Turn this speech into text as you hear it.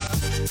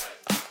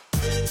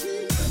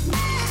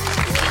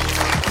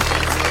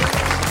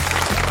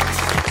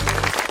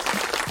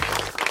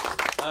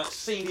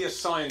senior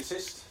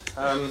scientist.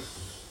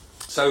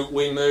 So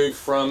we move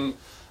from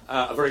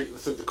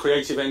the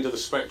creative end of the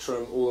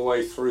spectrum all the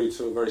way through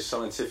to a very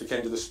scientific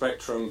end of the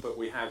spectrum, but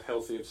we have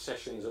healthy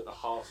obsessions at the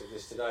heart of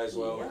this today as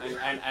well,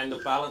 and the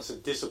balance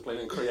of discipline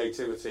and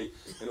creativity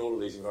in all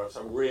of these environments.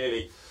 I'm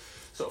really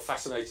sort of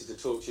fascinated to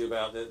talk to you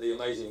about the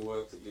amazing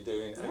work that you're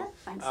doing. Yeah,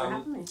 thanks for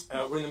having me.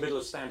 We're in the middle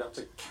of Stand Up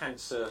to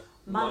Cancer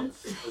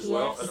Month as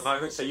well at the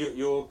moment, so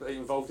you're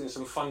involved in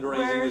some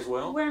fundraising as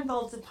well? We're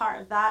involved in part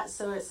of that,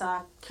 so it's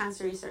a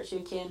Cancer Research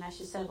UK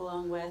initiative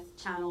along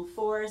with Channel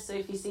 4, so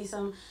if you see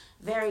some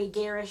very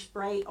garish,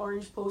 bright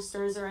orange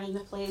posters around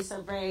the place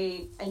or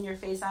very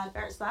in-your-face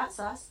adverts, that's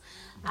us.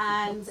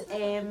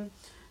 And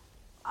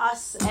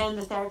us and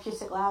the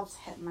therapeutic labs,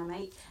 hitting my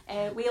mic,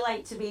 we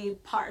like to be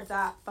part of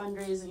that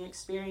fundraising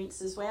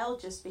experience as well,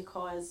 just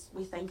because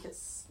we think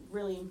it's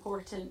really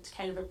important to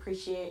kind of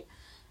appreciate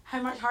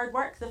how much hard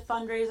work the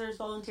fundraisers,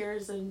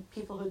 volunteers and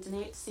people who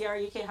donate to CR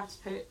UK have to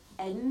put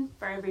in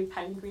for every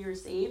pound we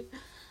receive.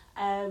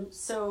 And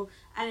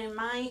in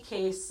my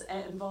case,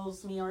 it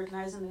involves me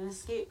organising an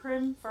escape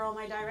room for all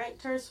my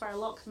directors where I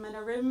lock them in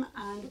a room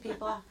and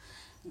people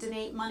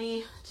donate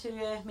money to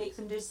make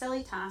them do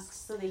silly tasks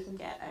so they can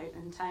get out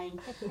in time.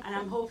 And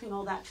I'm hoping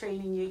all that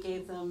training you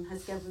gave them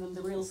has given them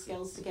the real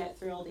skills to get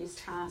through all these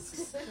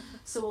tasks.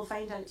 So we'll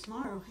find out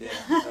tomorrow. Yeah,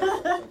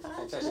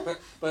 fantastic.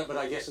 But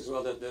I guess as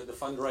well the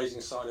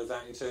fundraising side of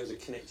that in terms of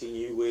connecting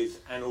you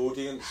with an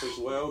audience as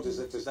well,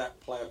 does that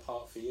play a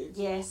part for you?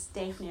 Yes,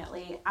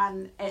 definitely.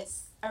 And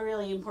it's a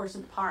really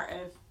important part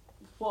of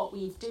what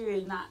we do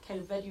in that kind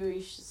of video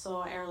you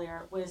saw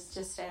earlier was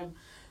just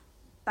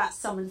that's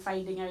someone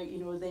finding out,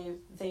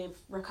 they've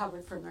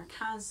recovered from their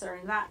cancer,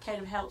 and that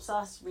kind of helps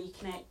us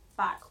reconnect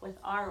back with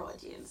our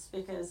audience,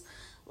 because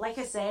like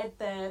I said,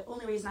 the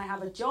only reason I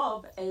have a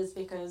job is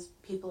because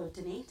people have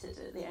donated.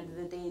 At the end of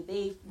the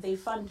day, they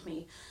fund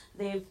me,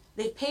 they've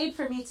paid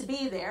for me to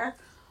be there,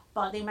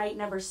 but they might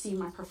never see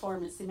my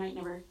performance, they might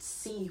never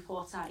see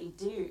what I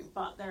do,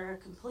 but they're a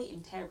complete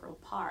integral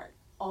part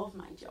of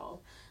my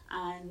job.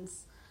 And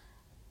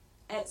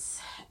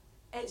it's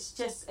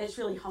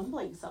really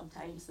humbling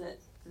sometimes that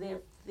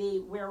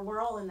we're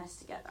all in this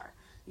together.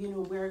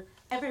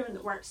 Everyone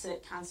that works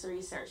at Cancer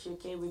Research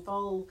UK, we've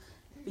all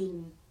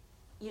been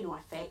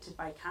affected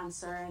by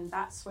cancer, and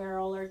that's where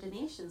all our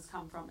donations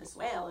come from as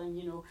well. And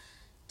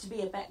to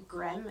be a bit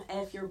grim,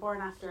 if you're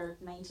born after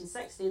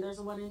 1960, there's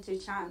a 1 in 2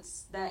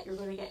 chance that you're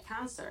going to get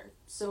cancer.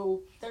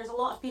 So there's a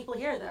lot of people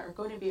here that are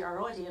going to be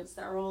our audience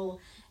that are all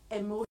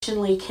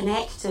emotionally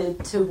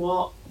connected to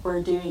what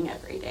we're doing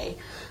every day.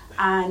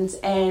 And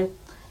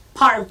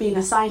part of being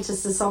a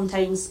scientist is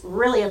sometimes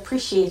really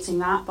appreciating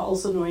that, but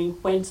also knowing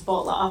when to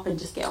bottle it up and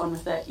just get on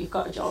with it. You've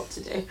got a job to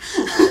do.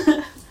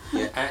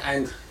 Yeah,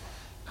 and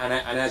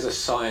as a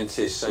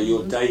scientist, so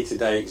your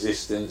day-to-day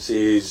existence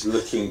is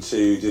looking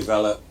to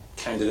develop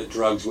candidate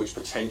drugs which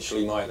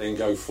potentially might then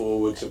go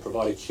forward to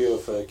provide a cure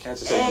for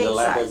cancer. So in the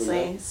lab every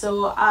day.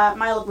 So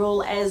my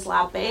role is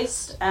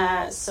lab-based.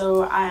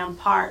 So I am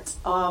part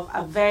of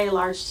a very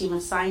large team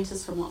of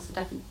scientists from lots of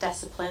different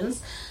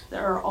disciplines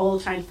that are all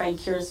trying to find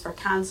cures for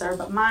cancer.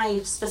 But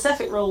my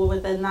specific role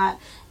within that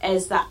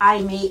is that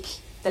I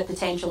make the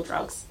potential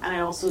drugs and I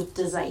also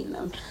design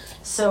them.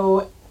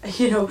 So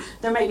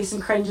there might be some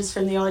cringes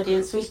from the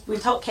audience. We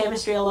talk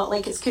chemistry a lot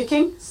like it's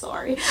cooking.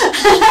 Sorry.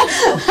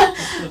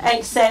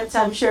 Except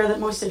I'm sure that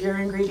most of your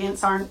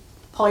ingredients aren't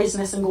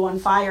poisonous and go on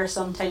fire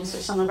sometimes,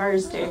 which some of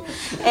ours do.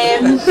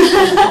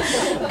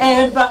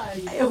 But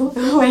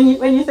when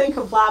you think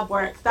of lab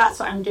work, that's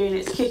what I'm doing.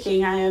 It's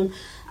cooking.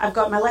 I've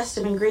got my list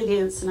of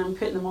ingredients and I'm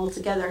putting them all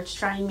together to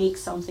try and make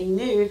something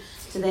new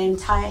to then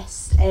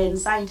test in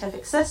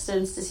scientific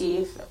systems to see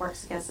if it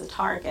works against the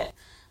target.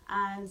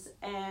 And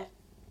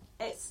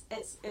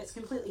it's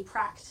completely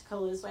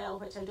practical as well,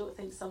 which I don't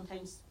think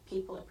sometimes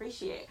people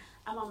appreciate.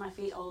 I'm on my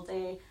feet all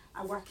day,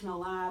 I work in a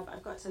lab,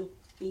 I've got to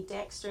be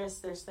dexterous,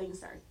 there's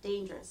things that are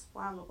dangerous,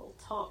 flammable,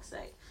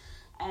 toxic,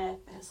 but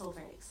it's all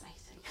very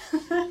exciting.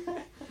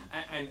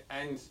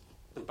 and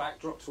the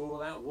backdrop to all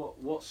of that,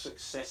 what's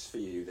success for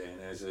you then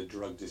as a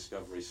drug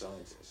discovery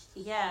scientist?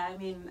 Yeah, I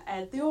mean,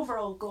 the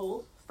overall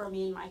goal for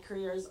me in my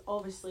career is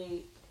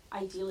obviously,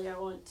 ideally I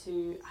want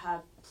to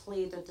have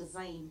played a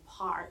design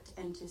part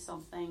into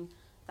something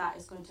that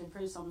is going to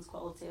improve someone's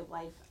quality of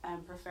life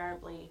and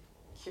preferably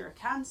cure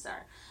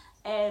cancer.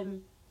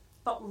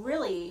 But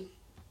really,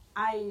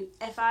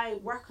 if I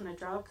work on a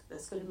drug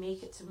that's going to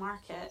make it to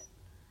market,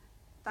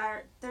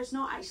 there's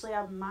not actually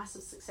a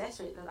massive success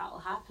rate that will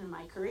happen in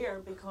my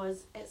career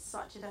because it's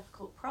such a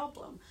difficult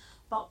problem.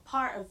 But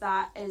part of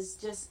that is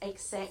just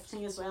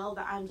accepting as well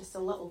that I'm just a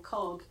little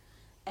cog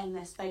in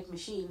this big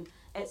machine.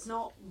 It's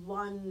not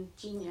one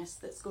genius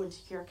that's going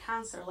to cure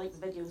cancer. Like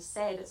the video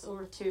said, it's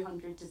over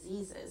 200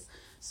 diseases.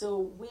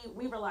 So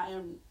we rely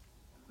on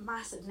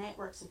massive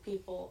networks of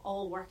people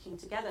all working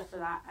together for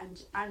that, and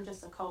I'm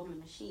just a cog in the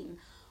machine.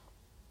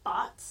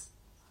 But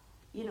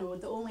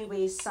the only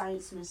way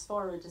science moves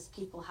forward is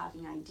people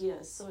having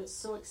ideas. So it's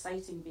so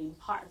exciting being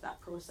part of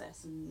that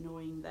process and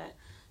knowing that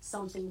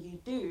something you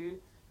do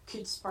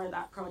could spur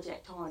that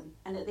project on.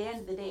 And at the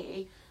end of the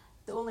day,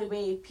 the only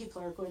way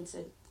people are going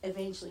to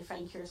eventually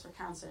find cures for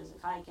cancer is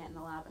if I get in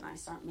the lab and I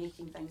start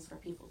making things for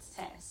people to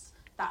test.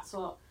 That's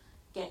what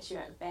gets you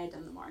out of bed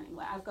in the morning.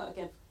 Like, I've got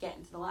to get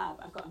into the lab,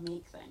 I've got to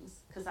make things,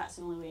 because that's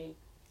the only way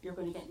you're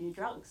going to get new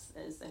drugs,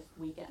 is if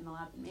we get in the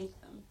lab and make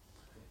them.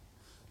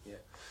 Yeah.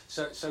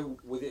 So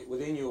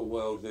within your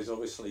world, there's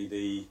obviously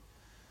the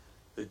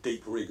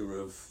deep rigour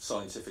of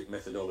scientific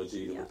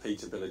methodology, the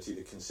repeatability,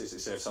 the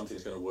consistency. If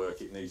something's going to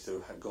work, it needs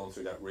to have gone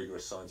through that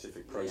rigorous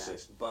scientific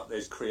process. Yeah. But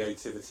there's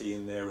creativity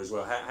in there as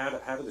well.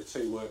 How do the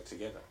two work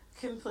together?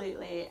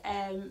 Completely.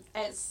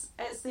 It's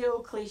the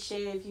old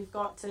cliche of you've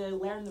got to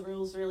learn the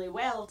rules really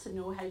well to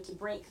know how to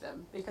break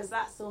them, because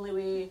that's the only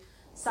way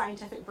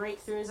scientific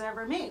breakthroughs are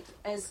ever made,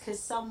 is because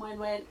someone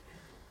went,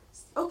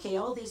 okay,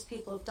 all these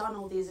people have done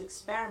all these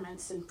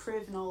experiments and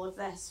proven all of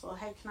this, well,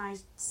 how can I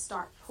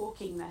start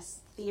poking this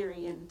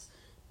theory and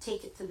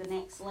take it to the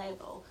next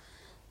level?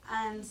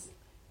 And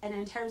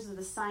in terms of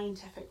the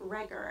scientific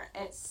rigour,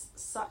 it's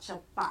such a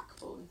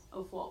backbone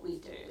of what we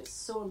do. It's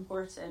so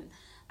important.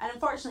 And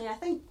unfortunately, I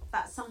think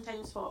that's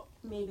sometimes what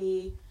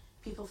maybe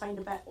people find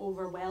a bit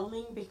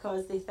overwhelming,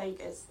 because they think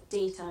it's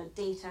data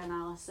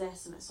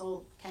analysis, and it's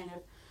all kind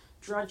of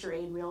drudgery,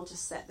 and we all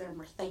just sit there and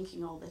we're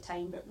thinking all the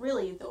time. But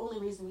really, the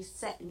only reason we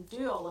sit and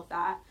do all of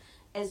that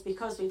is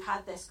because we've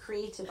had this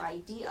creative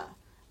idea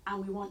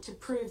and we want to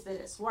prove that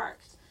it's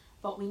worked.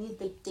 But we need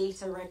the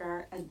data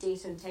rigour and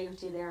data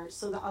integrity there,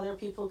 so that other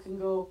people can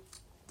go,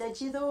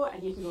 did you though?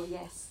 And you can go,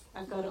 yes,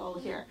 I've got it all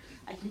here.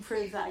 I can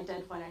prove that I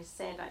did what I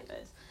said I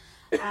did.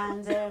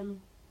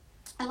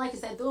 And like I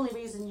said, the only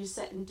reason you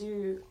sit and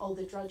do all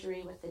the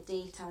drudgery with the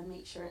data and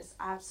make sure it's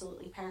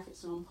absolutely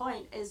perfect and on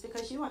point is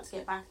because you want to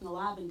get back in the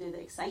lab and do the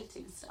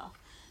exciting stuff.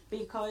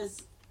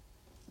 Because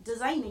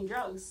designing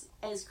drugs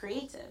is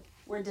creative.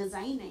 We're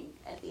designing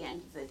at the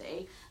end of the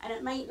day, and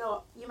you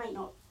might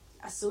not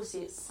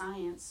associate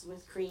science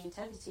with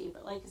creativity,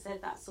 but like I said,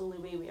 that's the only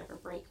way we ever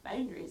break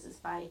boundaries, is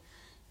by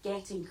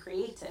getting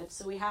creative.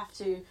 So we have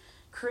to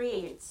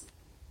create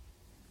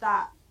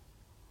that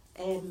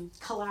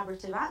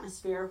collaborative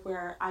atmosphere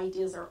where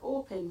ideas are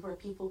open, where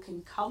people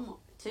can come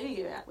to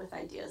you with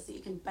ideas, that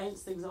you can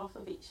bounce things off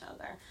of each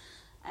other.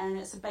 And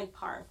it's a big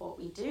part of what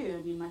we do.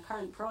 I mean, my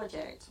current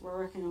project, we're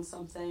working on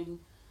something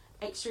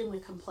extremely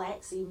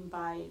complex, even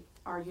by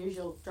our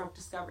usual drug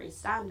discovery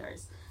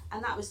standards.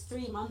 And that was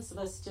 3 months of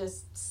us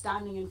just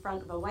standing in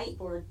front of a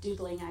whiteboard,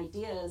 doodling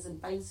ideas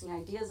and bouncing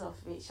ideas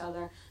off of each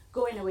other,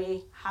 going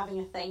away, having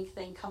a think,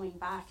 then coming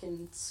back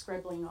and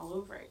scribbling all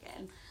over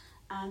again.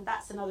 And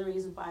that's another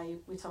reason why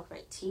we talk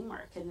about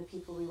teamwork, and the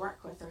people we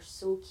work with are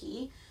so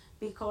key,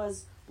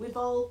 because we've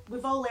all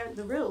learned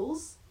the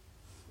rules,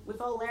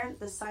 we've all learned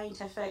the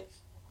scientific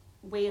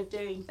way of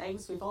doing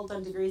things, we've all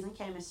done degrees in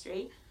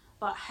chemistry,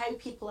 but how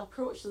people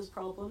approach those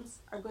problems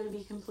are going to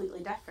be completely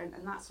different,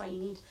 and that's why you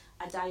need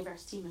a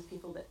diverse team of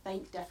people that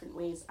think different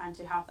ways and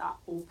to have that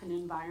open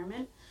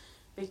environment.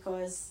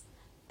 Because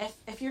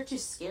if you're too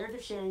scared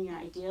of sharing your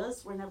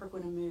ideas, we're never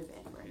going to move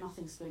anywhere.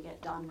 Nothing's going to get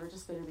done. We're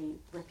just going to be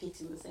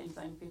repeating the same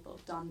thing people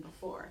have done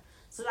before.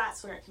 So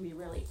that's where it can be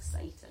really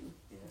exciting.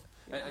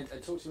 Yeah.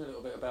 And talk to me a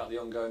little bit about the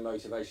ongoing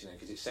motivation then,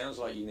 because it sounds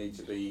like you need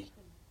to be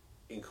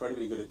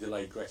incredibly good at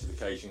delayed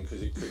gratification,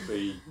 because it could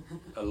be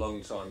a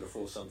long time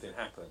before something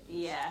happens.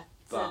 Yeah.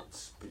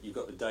 But you've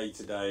got the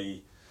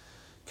day-to-day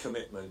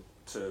commitment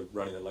to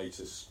running the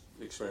latest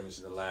experiments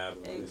in the lab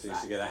and putting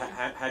things together.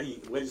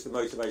 Where does the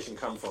motivation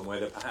come from, where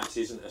there perhaps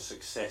isn't a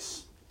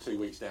success 2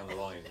 weeks down the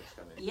line that's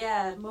coming?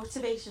 Yeah,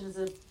 motivation is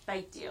a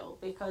big deal,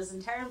 because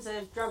in terms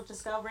of drug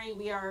discovery,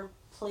 we are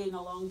playing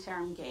a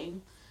long-term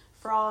game.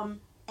 From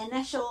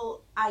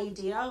initial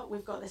idea,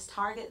 we've got this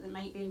target that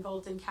might be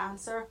involved in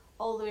cancer,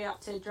 all the way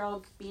up to a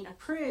drug being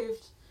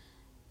approved,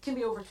 can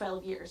be over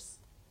 12 years.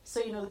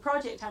 So, the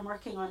project I'm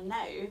working on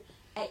now,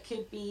 it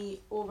could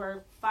be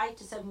over 5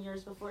 to 7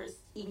 years before it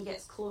even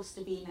gets close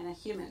to being in a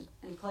human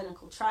in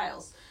clinical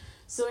trials.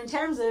 So in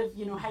terms of,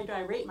 how do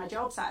I rate my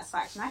job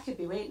satisfaction, I could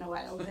be waiting a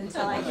while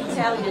until I can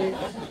tell you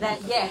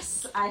that,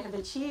 yes, I have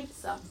achieved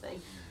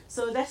something.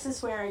 So this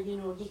is where,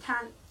 you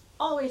can't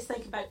always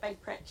think about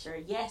big picture.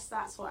 Yes,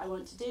 that's what I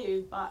want to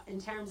do, but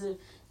in terms of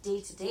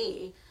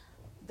day-to-day,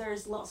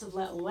 there's lots of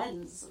little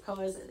wins,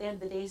 because at the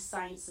end of the day,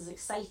 science is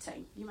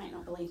exciting. You might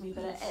not believe me,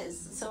 but it is.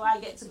 So I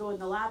get to go in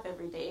the lab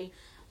every day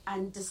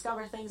and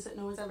discover things that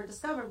no one's ever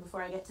discovered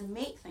before. I get to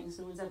make things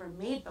no one's ever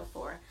made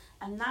before.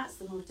 And that's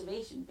the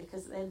motivation,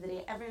 because at the end of the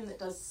day, everyone that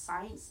does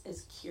science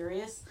is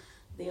curious.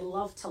 They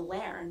love to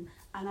learn.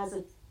 And as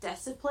a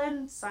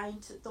discipline,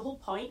 the whole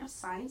point of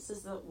science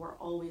is that we're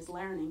always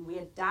learning. We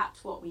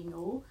adapt what we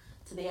know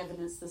to the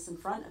evidence that's in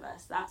front of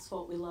us. That's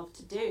what we love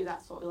to do.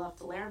 That's what we love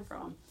to learn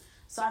from.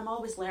 So I'm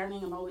always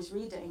learning, I'm always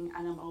reading,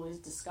 and I'm always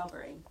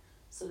discovering.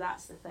 So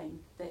that's the thing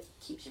that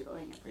keeps you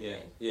going every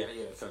day. Yeah.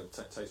 It kind of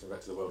takes me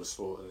back to the world of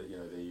sport, and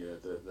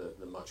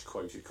the much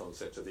quoted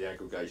concept of the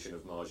aggregation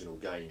of marginal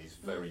gain is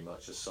very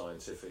much a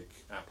scientific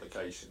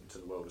application to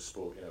the world of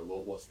sport.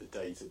 What's the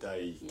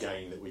day-to-day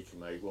gain that we can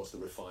make? What's the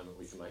refinement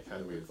we can make? How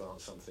do we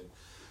advance something?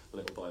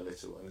 little by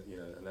little,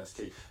 and that's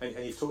key.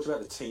 And you've talked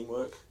about the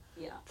teamwork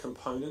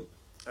component.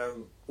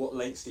 What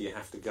lengths do you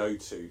have to go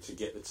to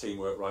get the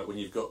teamwork right when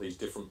you've got these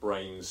different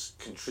brains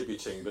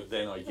contributing, but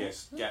then I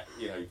guess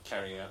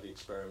carrying out the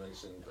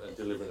experiments and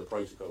delivering the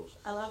protocols?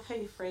 I love how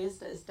you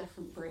phrased it as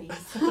different brains,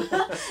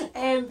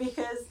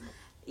 because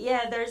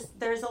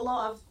there's a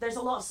lot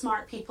of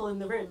smart people in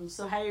the room.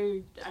 So how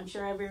I'm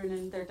sure everyone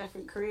in their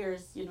different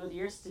careers, they're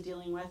used to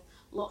dealing with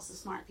lots of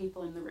smart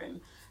people in the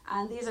room.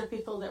 And these are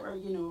people that were,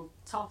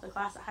 top of the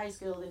class at high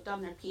school, they've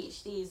done their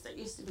PhDs, they're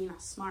used to being a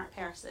smart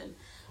person.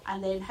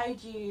 And then how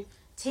do you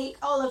take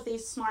all of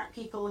these smart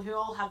people who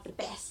all have the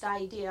best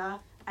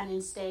idea and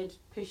instead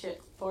push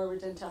it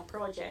forward into a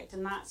project?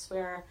 And that's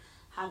where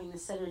having the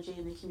synergy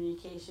and the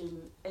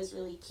communication is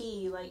really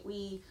key. Like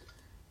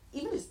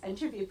even this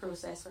interview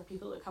process for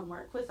people that come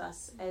work with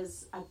us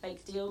is a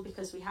big deal,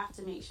 because we have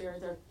to make sure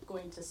they're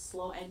going to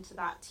slot into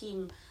that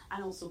team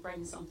and also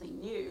bring something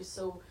new.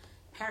 So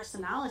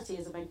personality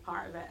is a big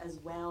part of it, as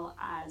well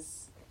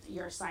as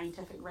your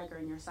scientific rigor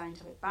and your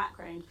scientific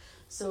background.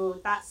 So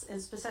that's,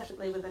 and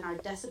specifically within our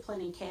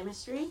discipline in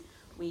chemistry,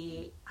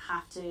 we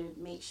have to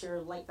make sure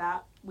like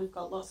that. We've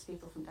got lots of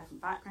people from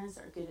different backgrounds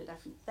that are good at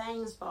different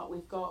things, but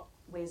we've got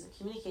ways of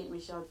communicating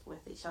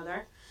with each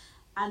other.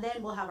 And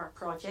then we'll have our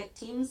project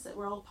teams that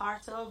we're all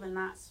part of, and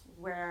that's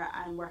where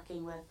I'm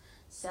working with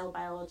cell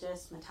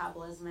biologists,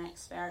 metabolism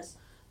experts,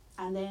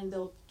 and then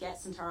they'll get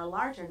us into our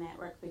larger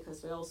network,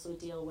 because we also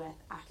deal with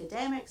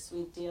academics,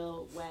 we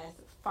deal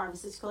with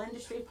pharmaceutical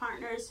industry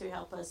partners who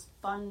help us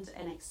fund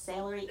and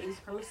accelerate these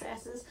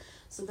processes.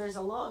 So there's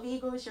a lot of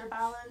egos you're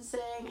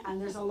balancing, and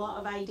there's a lot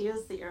of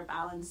ideas that you're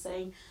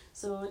balancing.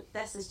 So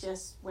this is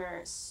just where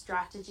it's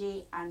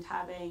strategy and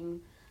having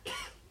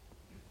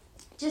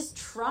just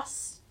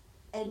trust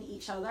in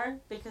each other,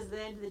 because at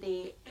the end of the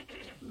day,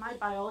 my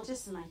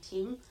biologists and my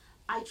team,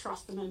 I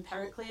trust them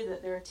empirically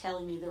that they're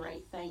telling me the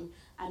right thing,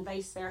 and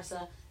vice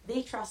versa.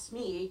 They trust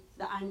me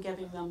that I'm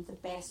giving them the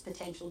best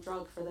potential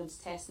drug for them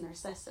to test in their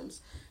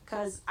systems,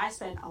 because I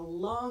spent a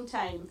long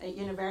time at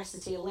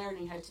university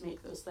learning how to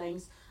make those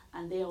things,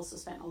 and they also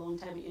spent a long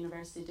time at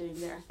university doing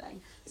their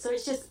thing. So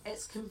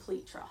it's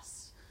complete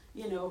trust.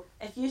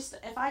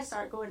 If I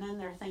start going in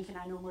there thinking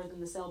I know more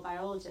than the cell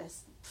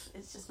biologist,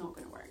 it's just not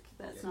going to work.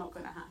 That's not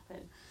going to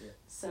happen. Yeah.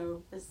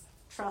 So it's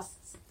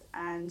trust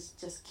and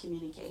just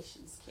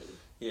communication's key.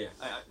 Yeah,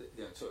 I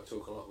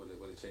talk a lot with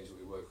the teams that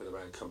we work with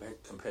around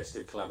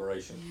competitive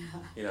collaboration.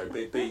 Yeah.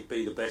 Be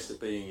the best at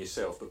being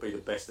yourself, but be the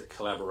best at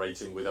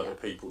collaborating with other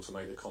people to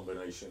make the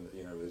combination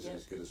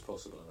as good as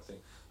possible. And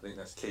I think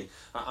that's key.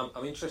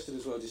 I'm interested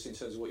as well, just in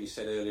terms of what you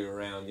said earlier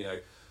around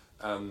you're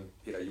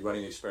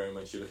running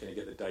experiments, you're looking to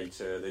get the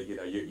data,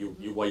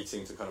 you're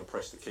waiting to kind of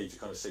press the key to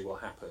kind of see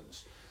what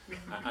happens.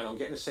 Mm-hmm. And I'm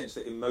getting a sense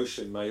that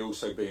emotion may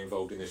also be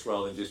involved in this,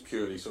 rather than just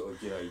purely sort of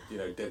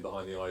dead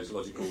behind the eyes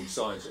logical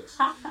scientists.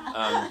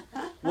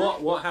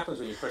 What happens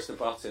when you press the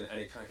button and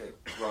it kind of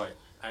goes, right,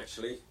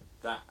 actually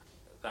that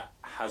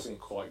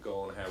hasn't quite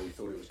gone how we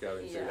thought it was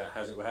going to. That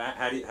hasn't.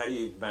 How do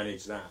you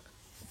manage that?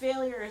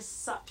 Failure is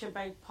such a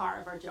big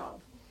part of our job,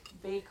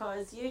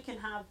 because you can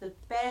have the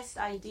best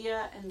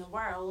idea in the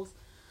world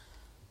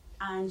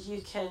and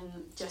you can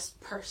just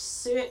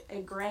pursue it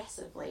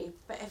aggressively,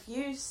 but if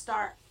you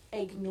start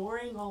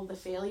ignoring all the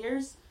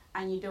failures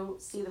and you don't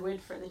see the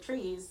wood for the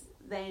trees,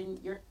 then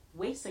you're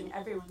wasting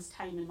everyone's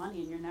time and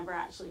money, and you're never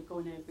actually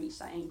going to reach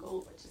that end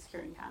goal, which is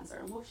curing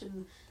cancer.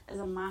 Emotion is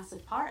a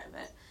massive part of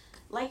it.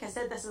 Like I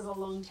said, this is a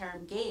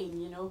long-term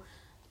game,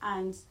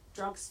 and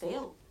drugs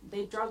fail.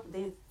 They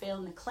fail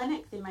in the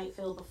clinic, they might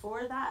fail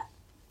before that.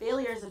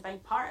 Failure is a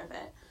big part of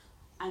it,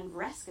 and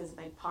risk is a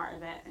big part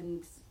of it.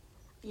 And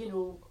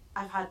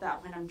I've had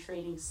that when I'm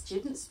training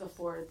students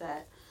before,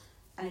 that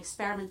an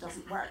experiment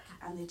doesn't work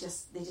and they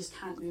just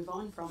can't move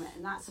on from it.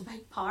 And that's a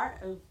big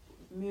part of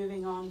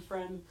moving on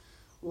from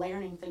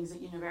learning things at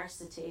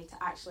university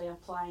to actually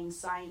applying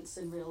science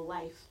in real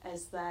life,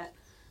 is that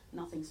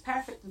nothing's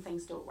perfect and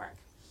things don't work.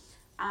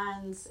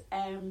 And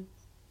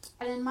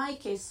in my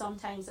case,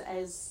 sometimes it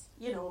is,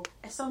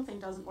 if something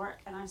doesn't work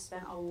and I've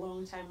spent a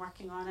long time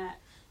working on it,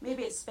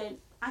 maybe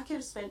I could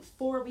have spent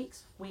 4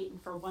 weeks waiting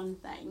for one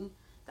thing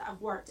that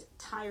I've worked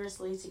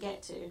tirelessly to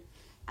get to,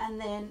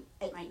 and then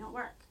it might not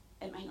work.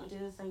 It might not do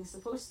the thing it's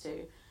supposed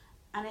to.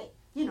 And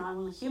I'm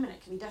only human,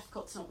 it can be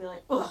difficult to not be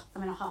like, oh,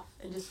 I'm in a huff,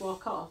 and just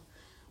walk off.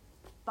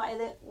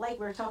 But like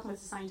we were talking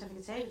with the scientific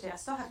integrity, I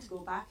still have to go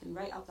back and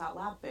write up that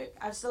lab book.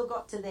 I've still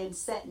got to then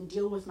sit and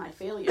deal with my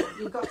failure.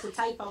 You've got to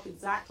type up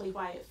exactly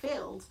why it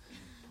failed.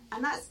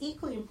 And that's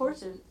equally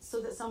important, so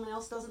that someone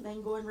else doesn't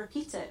then go and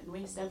repeat it and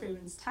waste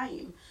everyone's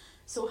time.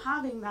 So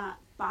having that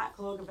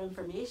backlog of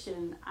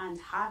information and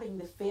having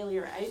the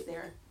failure out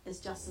there is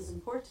just as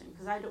important,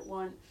 because I don't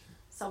want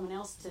someone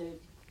else to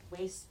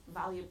waste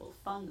valuable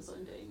funds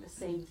on doing the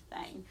same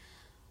thing.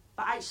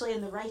 But actually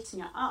in the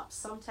writing it up,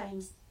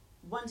 sometimes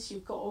once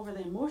you've got over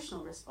the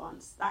emotional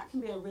response, that can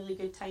be a really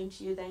good time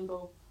to you then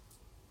go,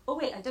 oh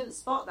wait, I didn't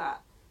spot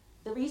that.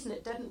 The reason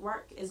it didn't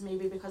work is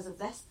maybe because of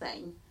this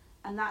thing,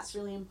 and that's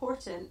really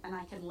important, and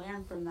I can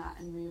learn from that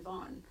and move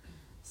on.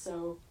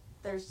 So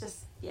there's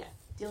just,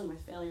 dealing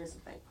with failure is a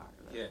big part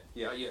of it.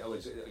 Yeah.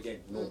 Again,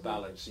 more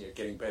balance.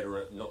 Getting better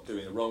at not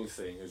doing the wrong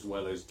thing, as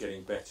well as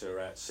getting better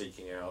at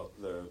seeking out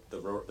the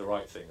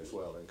right thing as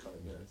well, and kind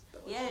of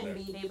and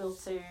being able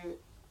to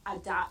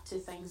adapt to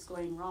things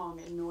going wrong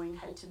and knowing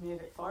how to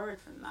move it forward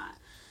from that.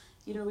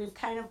 We've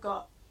kind of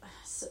got,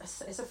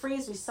 it's a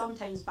phrase we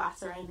sometimes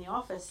bat around the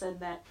office, in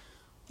that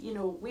we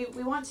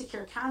want to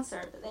cure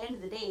cancer, but at the end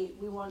of the day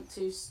we want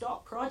to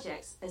stop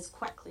projects as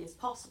quickly as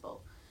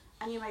possible.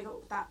 And you might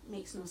go, that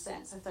makes no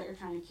sense, I thought you're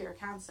trying to cure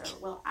cancer.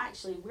 Well,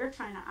 actually, we're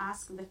trying to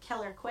ask the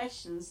killer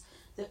questions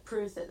that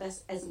prove that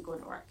this isn't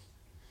going to work.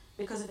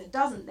 Because if it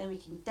doesn't, then we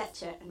can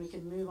ditch it and we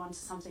can move on to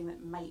something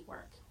that might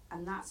work.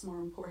 And that's more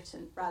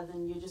important, rather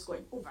than you just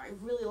going, I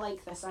really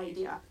like this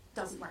idea,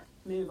 doesn't work,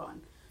 move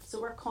on.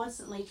 So we're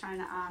constantly trying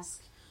to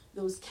ask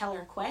those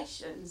killer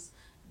questions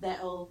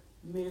that'll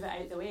move it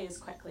out the way as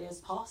quickly as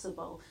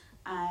possible.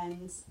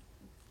 And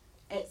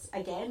it's,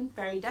 again,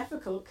 very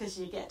difficult, because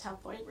you get to a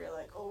point where you're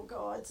like, oh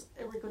God,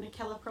 are we going to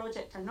kill a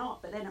project or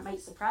not? But then it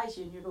might surprise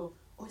you and you go,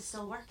 oh, it's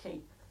still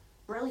working.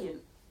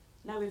 Brilliant.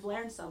 Now we've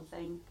learned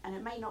something, and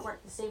it might not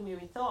work the same way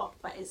we thought,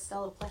 but it's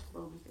still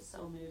applicable and we can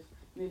still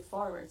move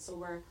forward. So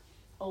we're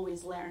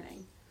always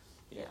learning.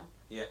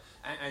 Yeah.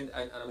 And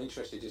I'm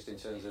interested just in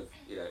terms of,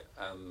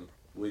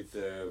 with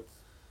the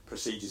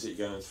procedures that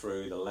you're going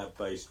through, the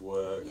lab-based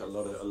work, a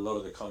lot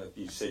of the kind of,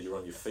 you said you're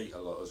on your feet a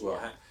lot as well.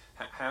 Yeah.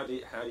 How do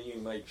you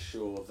make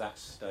sure that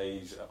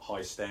stays at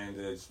high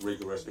standards,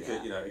 rigorous? Because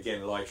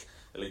again, like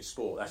elite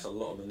sport, that's a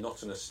lot of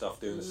monotonous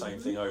stuff, doing the same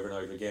thing over and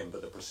over again.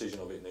 But the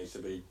precision of it needs to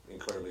be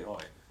incredibly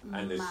high,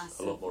 and there's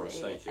a lot more at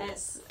stake here.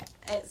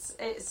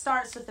 It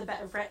starts with a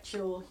bit of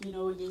ritual. You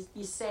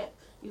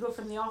go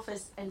from the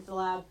office into the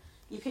lab.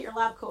 You put your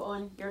lab coat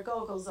on, your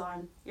goggles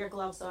on, your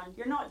gloves on.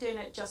 You're not doing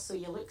it just so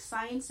you look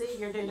sciencey,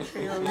 you're doing it for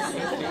your own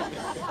safety.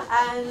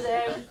 And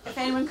if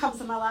anyone comes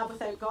to my lab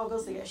without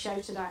goggles, they get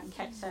shouted at and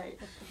kicked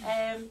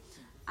out.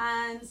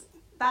 And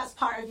that's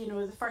part of,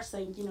 the first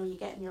thing, you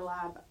get in your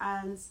lab.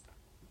 And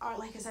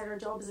like I said, our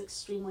job is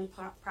extremely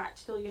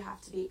practical. You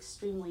have to be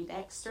extremely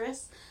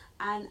dexterous.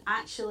 And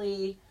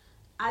actually,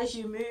 as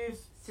you move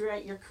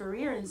throughout your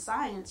career in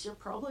science, you're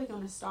probably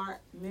going to start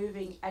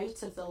moving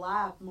out of the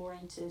lab more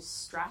into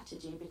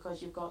strategy,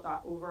 because you've got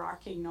that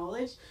overarching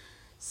knowledge.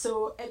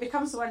 So it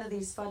becomes one of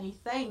these funny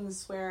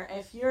things where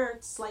if you're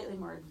slightly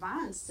more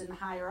advanced and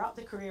higher up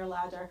the career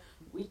ladder,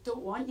 we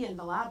don't want you in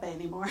the lab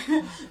anymore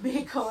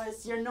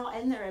because you're not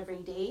in there every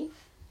day.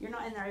 You're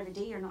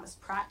not as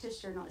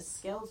practiced, you're not as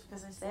skilled,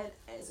 because I said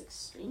it is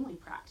extremely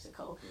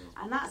practical.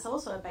 And that's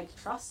also a big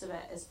trust of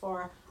it, is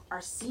for our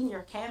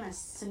senior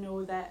chemists to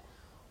know that,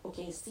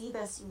 okay, see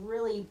this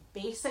really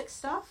basic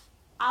stuff?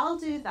 I'll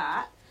do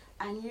that,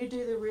 and you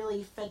do the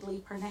really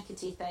fiddly,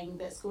 pernickety thing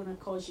that's going to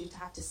cause you to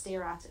have to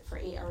stare at it for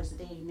 8 hours a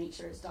day and make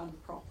sure it's done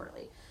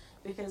properly.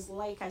 Because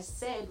like I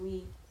said,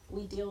 we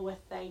deal with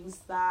things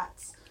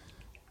that,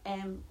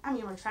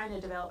 we're trying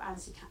to develop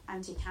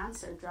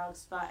anti-cancer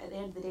drugs, but at the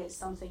end of the day, it's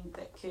something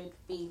that could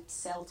be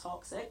cell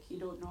toxic. You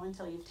don't know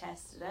until you've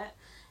tested it.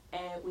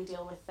 We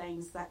deal with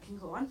things that can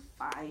go on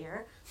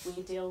fire.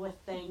 We deal with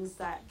things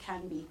that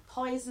can be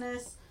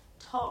poisonous,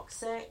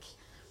 toxic.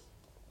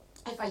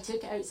 If I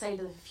took it outside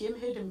of the fume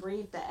hood and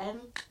breathed it in,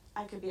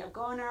 I could be a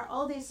goner.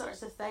 All these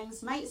sorts of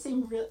things might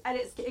seem real, and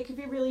it could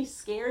be really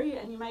scary,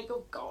 and you might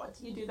go, God,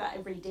 you do that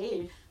every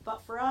day.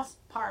 But for us,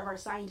 part of our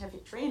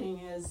scientific training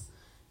is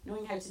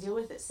knowing how to deal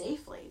with it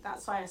safely.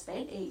 That's why I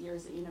spent 8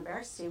 years at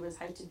university, was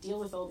how to deal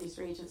with all these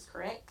reagents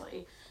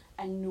correctly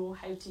and know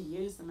how to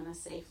use them in a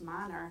safe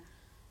manner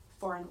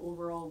for an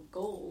overall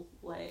goal.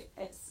 Like,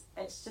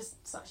 it's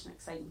just such an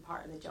exciting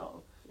part of the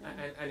job.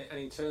 And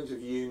in terms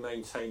of you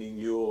maintaining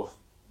your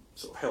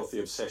sort of healthy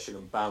obsession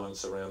and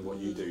balance around what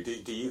you do,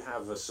 do you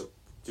have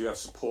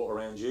support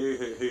around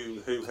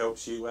you? Who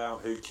helps you out?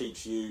 Who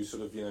keeps you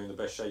sort of in the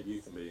best shape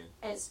you can be in?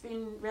 It's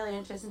been really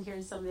interesting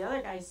hearing some of the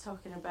other guys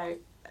talking about,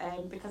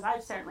 because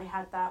I've certainly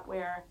had that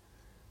where,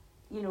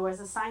 as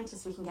a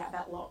scientist we can get a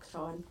bit locked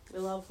on. We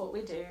love what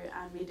we do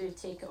and we do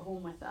take it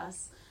home with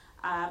us.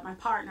 My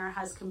partner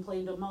has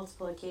complained on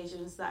multiple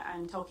occasions that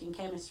I'm talking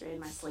chemistry in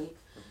my sleep.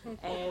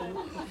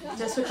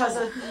 Just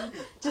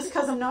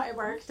because I'm not at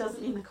work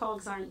doesn't mean the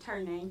cogs aren't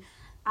turning.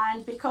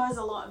 And because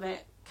a lot of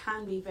it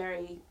can be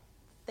very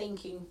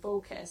thinking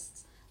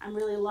focused, I'm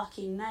really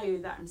lucky now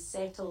that I'm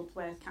settled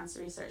with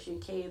Cancer Research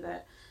UK,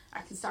 that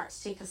I can start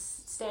to take a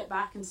step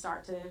back and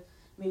start to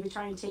maybe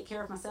try and take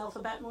care of myself a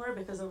bit more,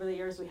 because over the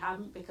years we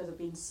haven't, because I've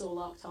been so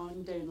locked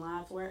on doing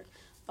lab work.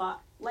 But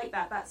like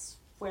that's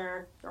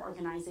where the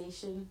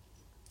organisation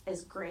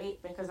is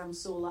great, because I'm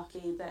so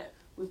lucky that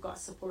we've got a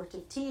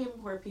supportive team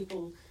where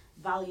people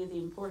value the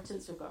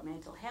importance. We've got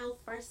mental health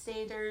first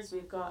aiders,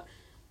 we've got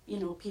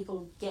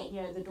people getting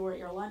you out the door at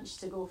your lunch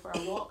to go for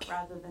a walk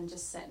rather than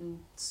just sitting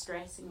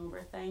stressing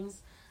over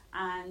things.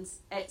 And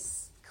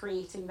it's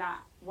creating that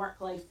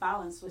work-life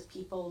balance with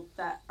people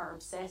that are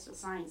obsessed with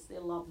science. They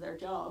love their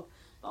job,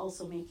 but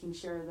also making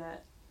sure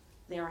that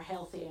they are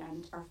healthy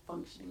and are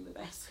functioning the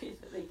best way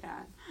that they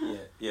can.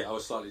 Yeah. I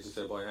was slightly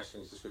disturbed by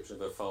Ashling's description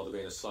of her father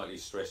being a slightly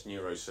stressed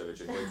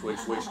neurosurgeon,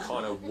 which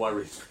kind of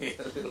worries me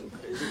a little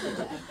bit.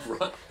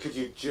 Right? Could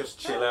you just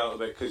chill out a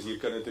bit because you're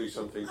going to do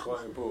something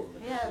quite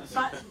important? Yeah,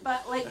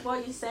 but like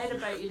what you said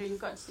about, you've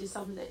got to do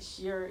something that's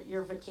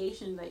your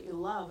vocation that you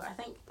love. I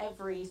think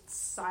every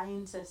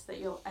scientist that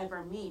you'll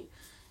ever meet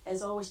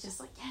is always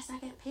just like, yes, I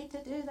get paid to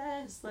do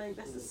this. Like,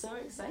 this is so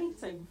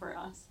exciting for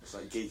us. It's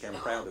like geek and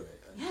proud of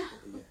it. Yeah,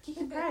 geek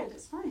and proud.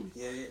 It's fine.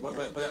 Yeah. But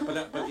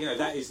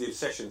that is the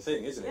obsession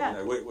thing, isn't it?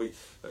 Yeah. We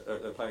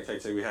at Planet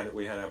K2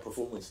 we had our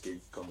performance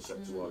geek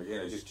concept a while.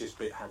 Just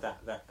had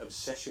that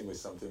obsession with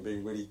something,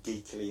 being really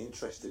geekily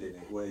interested in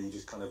it, where you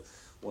just kind of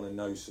want to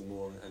know some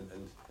more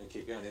and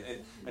keep going.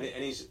 And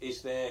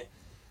is there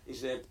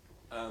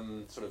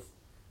sort of,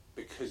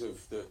 because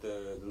of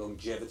the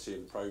longevity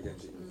of the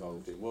programs that you're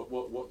involved in,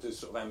 what does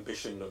sort of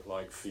ambition look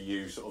like for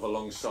you, sort of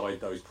alongside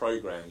those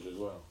programs as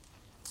well?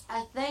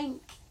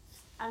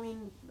 I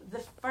mean, the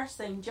first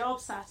thing, job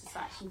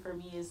satisfaction for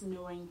me, is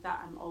knowing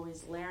that I'm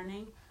always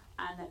learning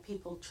and that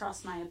people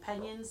trust my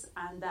opinions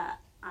and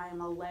that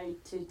I'm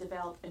allowed to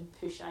develop and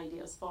push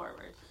ideas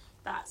forward.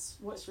 That's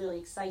what's really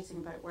exciting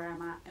about where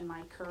I'm at in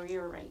my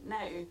career right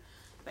now.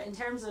 But in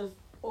terms of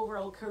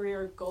overall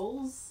career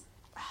goals,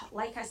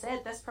 like I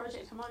said, this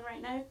project I'm on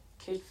right now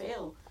could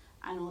fail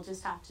and we'll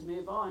just have to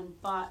move on.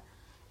 But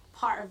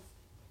part of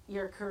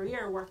your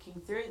career working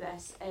through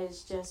this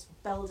is just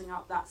building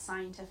up that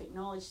scientific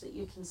knowledge that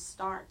you can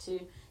start to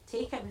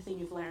take everything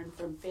you've learned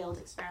from failed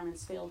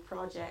experiments, failed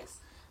projects,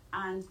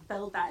 and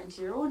build that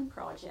into your own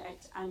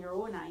project and your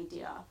own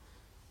idea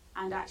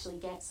and actually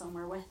get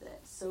somewhere with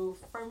it. So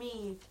for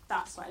me,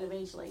 that's what I'd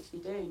eventually like to be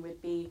doing,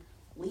 would be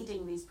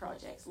leading these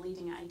projects,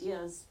 leading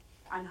ideas,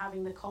 and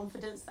having the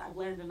confidence that I've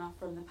learned enough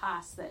from the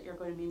past that you're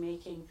going to be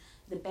making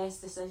the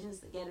best decisions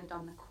that get it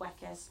done the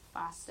quickest,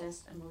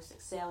 fastest, and most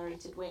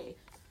accelerated way.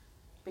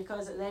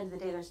 Because at the end of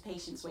the day, there's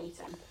patients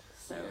waiting.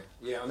 So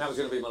yeah, and that was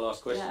going to be my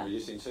last question.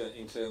 Just in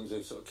terms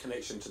of sort of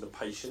connection to the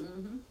patient,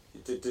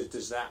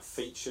 does that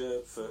feature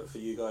for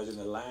you guys in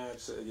the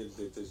labs?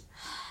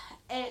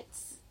 It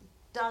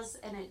does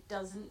and it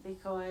doesn't,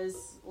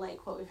 because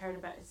like what we've heard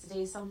about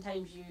today,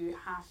 sometimes you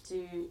have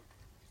to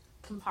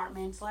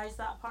compartmentalise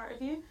that part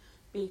of you,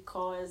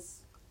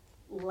 because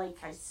like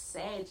I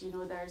said,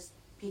 there's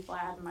people I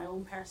have in my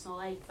own personal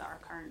life that are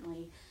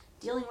currently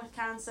dealing with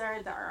cancer,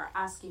 that are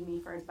asking me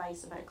for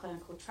advice about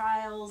clinical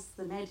trials,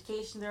 the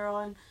medication they're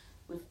on.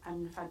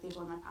 I've had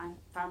people in my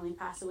family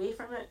pass away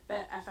from it,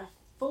 but if I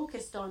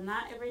focused on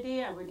that every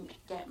day, I wouldn't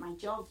get my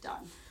job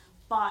done.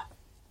 But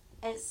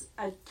it's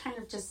a kind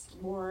of just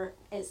more,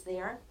 it's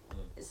there,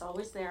 it's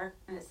always there,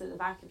 and it's at the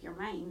back of your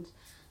mind.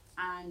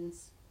 And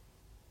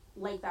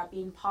like that,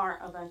 being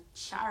part of a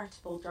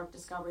charitable drug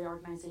discovery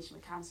organisation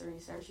with Cancer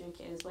Research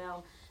UK as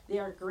well, they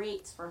are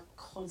great for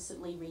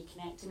constantly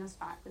reconnecting us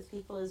back with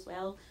people as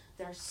well.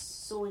 They're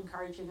so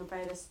encouraging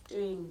about us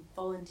doing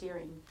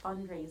volunteering,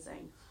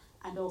 fundraising,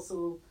 and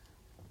also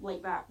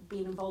like that,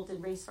 being involved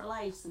in Race for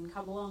Lives and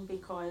Come Along,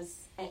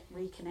 because it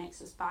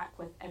reconnects us back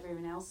with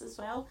everyone else as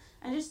well.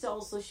 And just to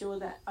also show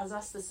that as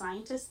us, the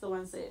scientists, the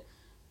ones that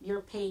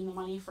you're paying the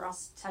money for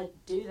us to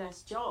do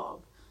this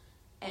job,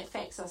 it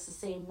affects us the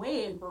same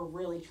way, and we're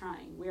really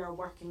trying. We are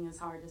working as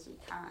hard as we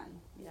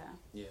can.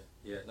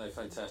 No,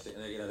 fantastic.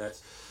 And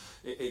that's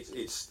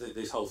it's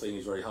this whole thing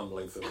is very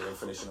humbling for me. And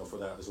finishing off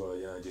with that as well,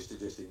 just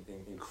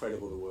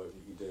incredible the work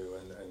that you do,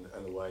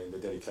 and the way and the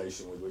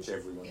dedication with which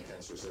everyone at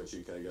Cancer Research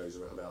UK goes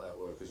about that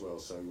work as well.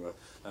 So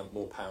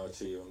more power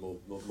to you, and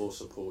more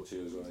support to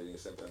you as well. I think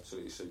it's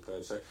absolutely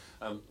superb. So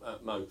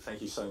Mo,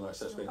 thank you so much.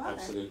 That's been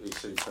absolutely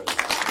superb.